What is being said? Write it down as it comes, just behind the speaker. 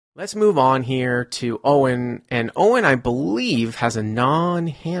Let's move on here to Owen. And Owen, I believe, has a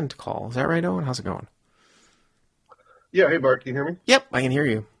non-hand call. Is that right, Owen? How's it going? Yeah, hey Bart, can you hear me? Yep, I can hear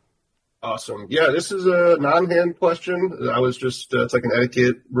you. Awesome. Yeah, this is a non-hand question. I was just it's like an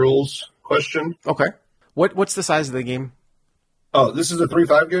etiquette rules question. Okay. What's the size of the game? Oh, this is a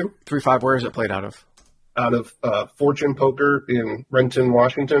 3-5 game 3-5. Where is it played out of? out of Fortune Poker in Renton,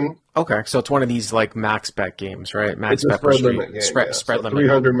 Washington. Okay, so it's one of these like max bet games, right? Max It's a bet per spread street. limit game. Spread Yeah. spread So limit.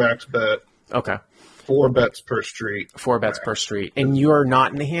 300 max bet, Okay. 4 bets per street. 4 bets per street. And you're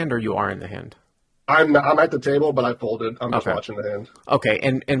not in the hand, or you are in the hand? I'm at the table, but I folded. I'm just Okay. watching the hand. Okay,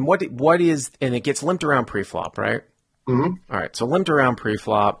 and what is, and it gets limped around pre-flop, right? Mm-hmm. All right, so limped around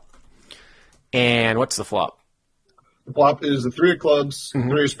pre-flop. And what's the flop? The flop is the 3 of clubs, Mm-hmm.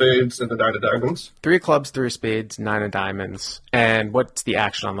 3 of spades, and the 9 of diamonds. 3 of clubs, 3 of spades, 9 of diamonds. And what's the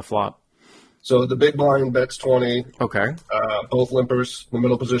action on the flop? So the big blind bets 20. Okay. Both limpers, the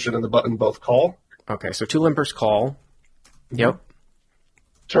middle position, and the button both call. Okay, so 2 limpers call. Yep.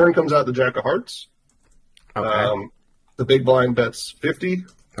 Turn comes out the jack of hearts. Okay. The big blind bets 50,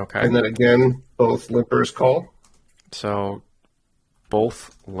 Okay. and then again, both limpers call. So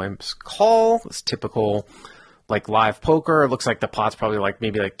both limps call. It's typical, like live poker. It looks like the pot's probably like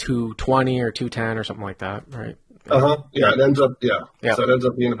maybe like 220 or 210 or something like that, right? Yeah, it ends up Yeah. So it ends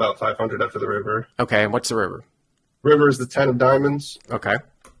up being about 500 after the river. Okay, and what's the river? River is the 10 of diamonds. Okay.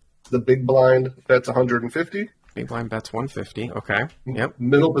 The big blind bets 150. Big blind bets 150. Okay. Yep.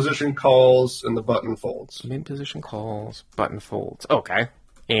 Middle position calls, and the button folds. Mid position calls, button folds. Okay.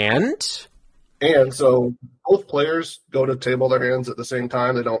 And And so both players go to table their hands at the same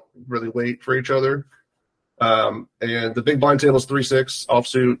time. They don't really wait for each other. And the big blind table's 3-6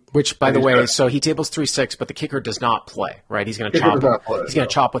 offsuit. which, by And the he's way, got- so he tables 3-6, but the kicker does not play, right? He's going to Kicker chop. does not play, He's going no.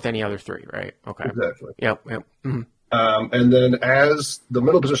 to chop with any other 3, right? Okay. Exactly. Yep. Yep. Mhm. And then as the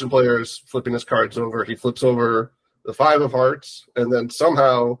middle position player is flipping his cards over, he flips over the 5 of hearts, and then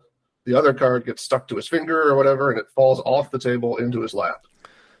somehow the other card gets stuck to his finger or whatever, and it falls off the table into his lap.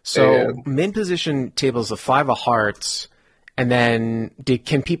 So And- mid position tables the 5 of hearts, and then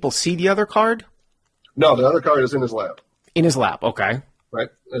can people see the other card No, the other card is in his lap, in his lap? Okay. right?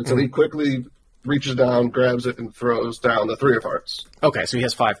 And so he quickly reaches down, grabs it, and throws down the 3 of hearts. Okay. So he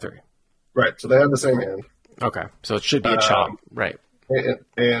has 5-3. Right, so they have the same hand. Okay. So it should be a chop, right?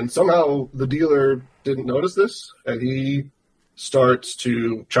 And somehow the dealer didn't notice this, and he starts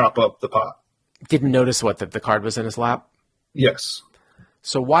to chop up the pot. Didn't notice what the card was in his lap. Yes.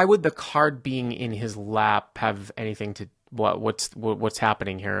 So why would the card being in his lap have anything to what's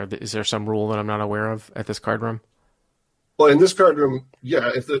happening here? Is there some rule that I'm not aware of at this card room? Well, in this card room, yeah,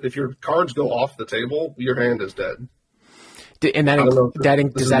 if your cards go off the table, your hand is dead. And that I don't know if this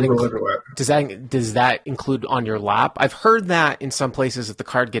does is that the rule include everywhere. does that include on your lap? I've heard that in some places if the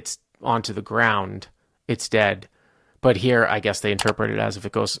card gets onto the ground, it's dead. But here, I guess they interpret it as if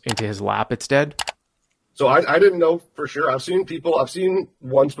it goes into his lap, it's dead. So I didn't know for sure. I've seen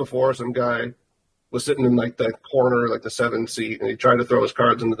once before some guy was sitting in like the corner, like the 7 seat, and he tried to throw his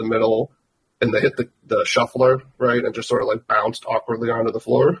cards into the middle, and they hit the shuffler, right, and just sort of like bounced awkwardly onto the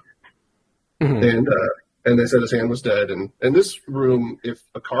floor. Mhm. And they said his hand was dead. And in this room, if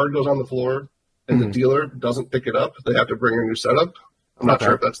a card goes on the floor and the dealer doesn't pick it up, they have to bring a new setup. I'm not Okay.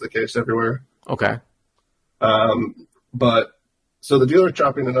 sure if that's the case everywhere. Okay. But so the dealer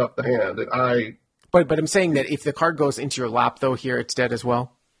chopping it up the hand, and But I'm saying that if the card goes into your lap, though, here it's dead as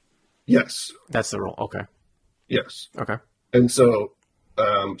well. yes, That's the rule. Okay. yes. Okay. And so,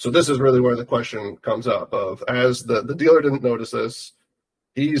 so this is really where the question comes up of as the dealer didn't notice this,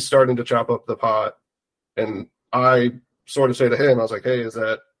 he's starting to chop up the pot, and I sort of say to him, I was like, "Hey, is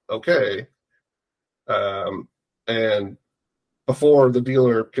that okay?" And before the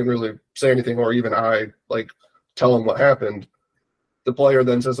dealer can really say anything, or even I like tell him what happened, the player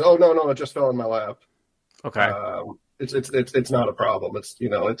then says, "Oh no, it just fell in my lap. Okay. It's not a problem.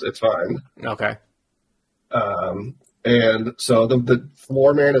 It's fine." Okay. And so the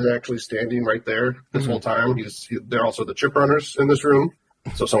floor man is actually standing right there this whole time. They're also the chip runners in this room.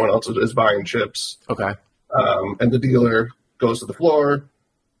 So someone else is buying chips. Okay. And the dealer goes to the floor,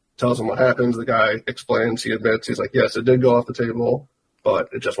 tells him what happens. The guy explains, he admits, he's like, yes, it did go off the table, but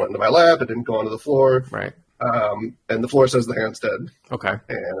it just went into my lap. It didn't go onto the floor. Right. And the floor says the hand's dead. Okay.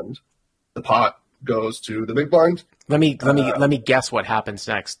 And the pot goes to the big blind. Let me guess what happens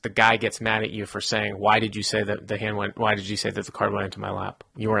next. The guy gets mad at you for saying, "Why did you say that the hand went? Why did you say that the card went into my lap?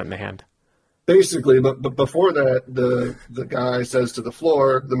 You weren't in the hand." Basically, but before that, the guy says to the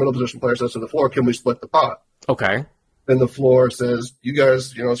floor, the middle position player says to the floor, "Can we split the pot?" Okay. Then the floor says, "You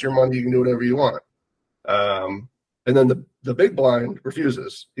guys, it's your money. You can do whatever you want." And then the big blind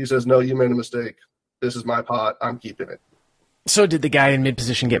refuses. He says, "No, you made a mistake. This is my pot. I'm keeping it." So did the guy in mid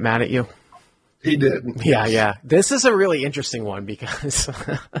position get mad at you? He did. Yeah, Yes. yeah. This is a really interesting one because,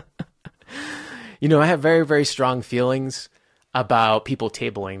 I have very, very strong feelings about people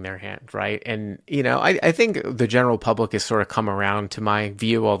tabling their hand, right? And, I think the general public has sort of come around to my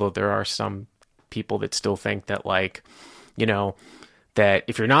view, although there are some people that still think that, like, you know, that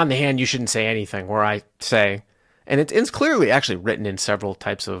if you're not in the hand, you shouldn't say anything. Where I say, and it's clearly actually written in several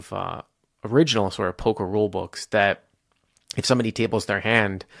types of original sort of poker rule books, that if somebody tables their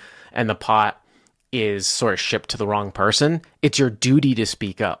hand and the pot is sort of shipped to the wrong person, it's your duty to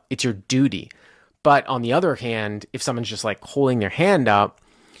speak up. It's your duty. But on the other hand, if someone's just like holding their hand up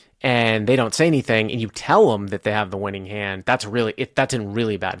and they don't say anything and you tell them that they have the winning hand, that's in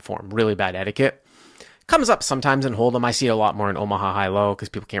really bad form, really bad etiquette. Comes up sometimes in Hold'em. I see it a lot more in Omaha High-Low because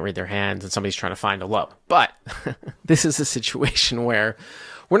people can't read their hands and somebody's trying to find a low. But this is a situation where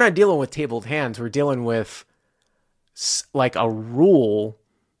we're not dealing with tabled hands. We're dealing with like a rule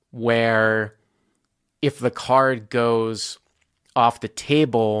where if the card goes off the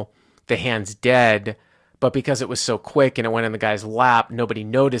table, the hand's dead. But because it was so quick and it went in the guy's lap, nobody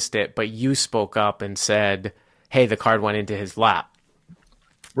noticed it. But you spoke up and said, "Hey, the card went into his lap."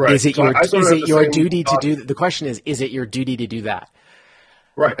 Right. Is it So your I sort is of have it the your same duty to thought. do? The question is it your duty to do that?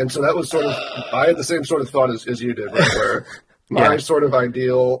 Right. And so that was sort of, I had the same sort of thought as you did, right? Where my Yeah, sort of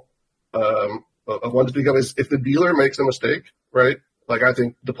ideal of one to speak up is if the dealer makes a mistake, right? Like I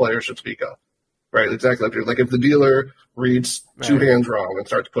think the player should speak up, right? Exactly. Like if the dealer reads two right. hands wrong and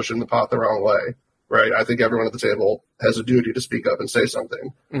starts pushing the pot the wrong way, right? I think everyone at the table has a duty to speak up and say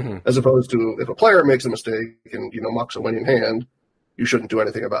something, Hmm. as opposed to if a player makes a mistake and mucks a winning hand, you shouldn't do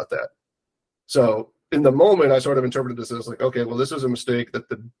anything about that. So in the moment, I sort of interpreted this as like, okay, well, this is a mistake that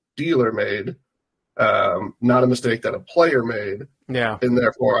the dealer made, not a mistake that a player made, Yeah. and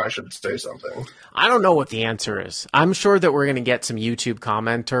therefore I should say something. I don't know what the answer is. I'm sure that we're going to get some YouTube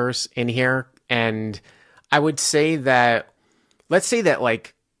commenters in here. And I would say that, let's say that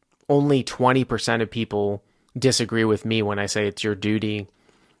like only 20% of people disagree with me when I say it's your duty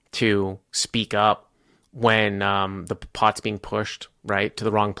to speak up when the pot's being pushed, right, to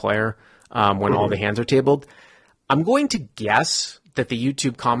the wrong player, when all the hands are tabled. I'm going to guess that the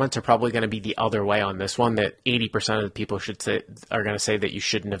YouTube comments are probably going to be the other way on this one, that 80% of the people are going to say that you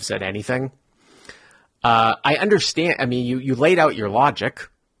shouldn't have said anything. I understand. I mean, you laid out your logic,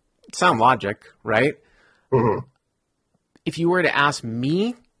 sound logic, right? Mm-hmm. If you were to ask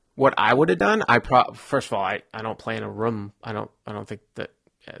me what I would have done, first of all, I don't play in a room. I don't think that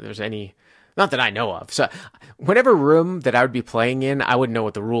there's any, not that I know of. So whatever room that I would be playing in, I wouldn't know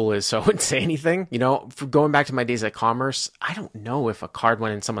what the rule is, so I wouldn't say anything. Going back to my days at Commerce, I don't know if a card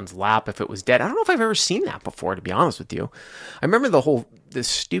went in someone's lap if it was dead. I don't know if I've ever seen that before, to be honest with you. I remember this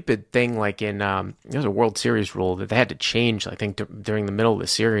stupid thing like in there's a World Series rule that they had to change, I think, during the middle of the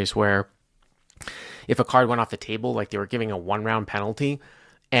series, where if a card went off the table, like they were giving a 1 round penalty,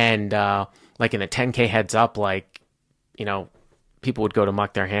 and like in a 10K heads up, like, people would go to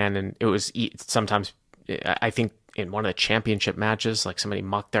muck their hand, and it was sometimes, I think in one of the championship matches, like somebody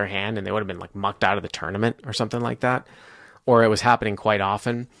mucked their hand and they would have been like mucked out of the tournament or something like that. Or it was happening quite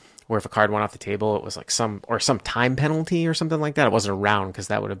often where if a card went off the table, it was like some time penalty or something like that. It wasn't a round because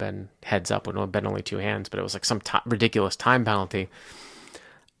that would have been heads up, would have been only 2 hands, but it was like some ridiculous time penalty.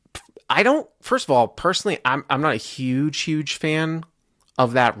 First of all, personally, I'm not a huge fan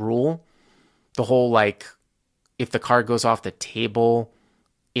of that rule. The whole, like, if the card goes off the table,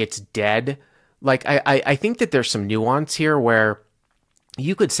 it's dead. Like, I think that there's some nuance here where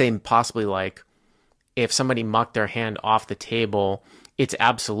you could say possibly, like, if somebody mucked their hand off the table, it's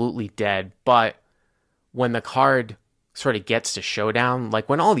absolutely dead. But when the card sort of gets to showdown, like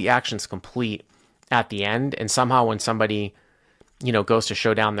when all the action's complete at the end, and somehow when somebody, goes to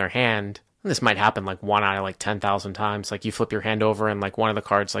show down their hand, and this might happen like 1 out of like 10,000 times, like you flip your hand over and like one of the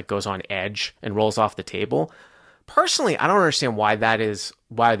cards like goes on edge and rolls off the table. Personally, I don't understand why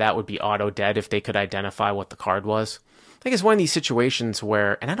that would be auto dead if they could identify what the card was. I think it's one of these situations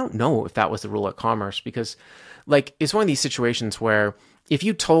where, and I don't know if that was the rule at Commerce, because like it's one of these situations where if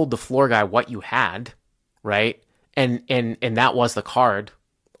you told the floor guy what you had, right, and that was the card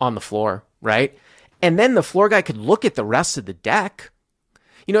on the floor, right, and then the floor guy could look at the rest of the deck.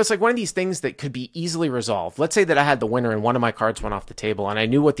 It's like one of these things that could be easily resolved. Let's say that I had the winner and one of my cards went off the table and I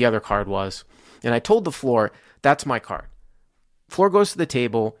knew what the other card was, and I told the floor, that's my card. Floor goes to the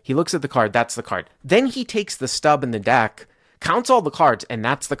table. He looks at the card. That's the card. Then he takes the stub in the deck, counts all the cards, and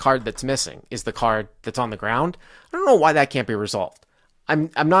that's the card that's missing, is the card that's on the ground. I don't know why that can't be resolved.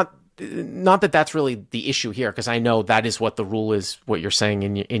 I'm not not that that's really the issue here, because I know that is what the rule is, what you're saying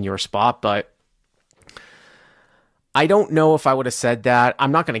in your spot, but I don't know if I would have said that.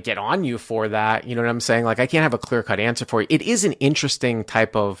 I'm not going to get on you for that. You know what I'm saying? Like, I can't have a clear cut answer for you. It is an interesting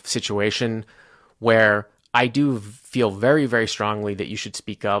type of situation where I do feel very, very strongly that you should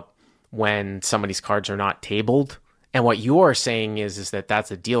speak up when somebody's cards are not tabled. And what you're saying is that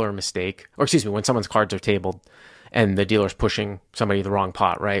that's a dealer mistake, or excuse me, when someone's cards are tabled and the dealer's pushing somebody the wrong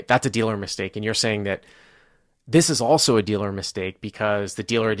pot, right? That's a dealer mistake. And you're saying that this is also a dealer mistake because the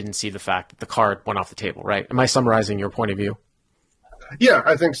dealer didn't see the fact that the card went off the table, right? Am I summarizing your point of view? Yeah,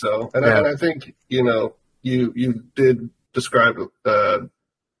 I think so, and Yeah. I think you did describe.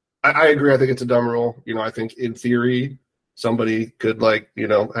 I agree. I think it's a dumb rule. I think in theory somebody could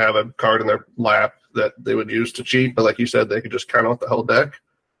have a card in their lap that they would use to cheat, but like you said, they could just count out the whole deck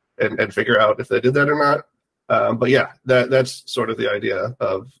and figure out if they did that or not. But yeah, that's sort of the idea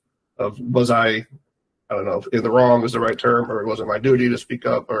of was I don't know if in the wrong is the right term, or was it my duty to speak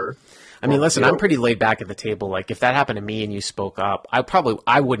up, I mean, listen, I'm know. pretty laid back at the table. Like, if that happened to me and you spoke up,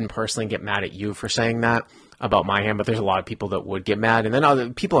 I wouldn't personally get mad at you for saying that about my hand, but there's a lot of people that would get mad. And then other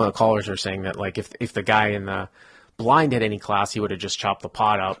people in the callers are saying that, like, if the guy in the blind had any class, he would have just chopped the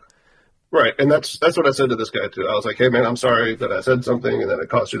pot up. Right, and that's what I said to this guy too. I was like, "Hey man, I'm sorry that I said something and then it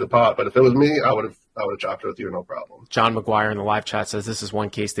cost you the pot, but if it was me, I would have chopped it with you, no problem." John McGuire in the live chat says this is one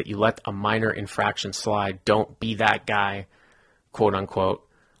case that you let a minor infraction slide. Don't be that guy, quote unquote.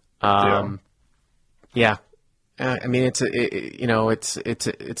 Yeah, Yeah. I mean, it's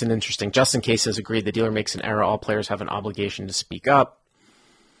an interesting. Justin Case has agreed the dealer makes an error. All players have an obligation to speak up.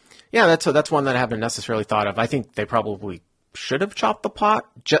 Yeah, that's one that I haven't necessarily thought of. I think they probably should have chopped the pot,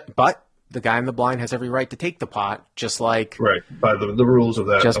 but the guy in the blind has every right to take the pot, just like right. By the rules of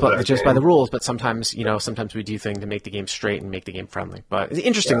that just by game. the rules. But sometimes, sometimes we do things to make the game straight and make the game friendly. But it's an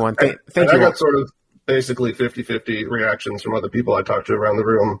interesting Yeah, one. and Thank I you. got sort of basically 50-50 reactions from other people I talked to around the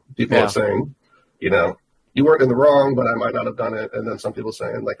room. People are Yeah, saying, you weren't in the wrong, but I might not have done it, and then some people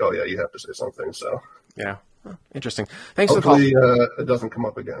saying like, "Oh yeah, you have to say something." So yeah. Huh, interesting. Thanks for the call. hopefully it doesn't come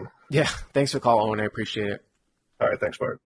up again. Yeah, thanks for the call, Owen. I appreciate it. All right, thanks, Bart.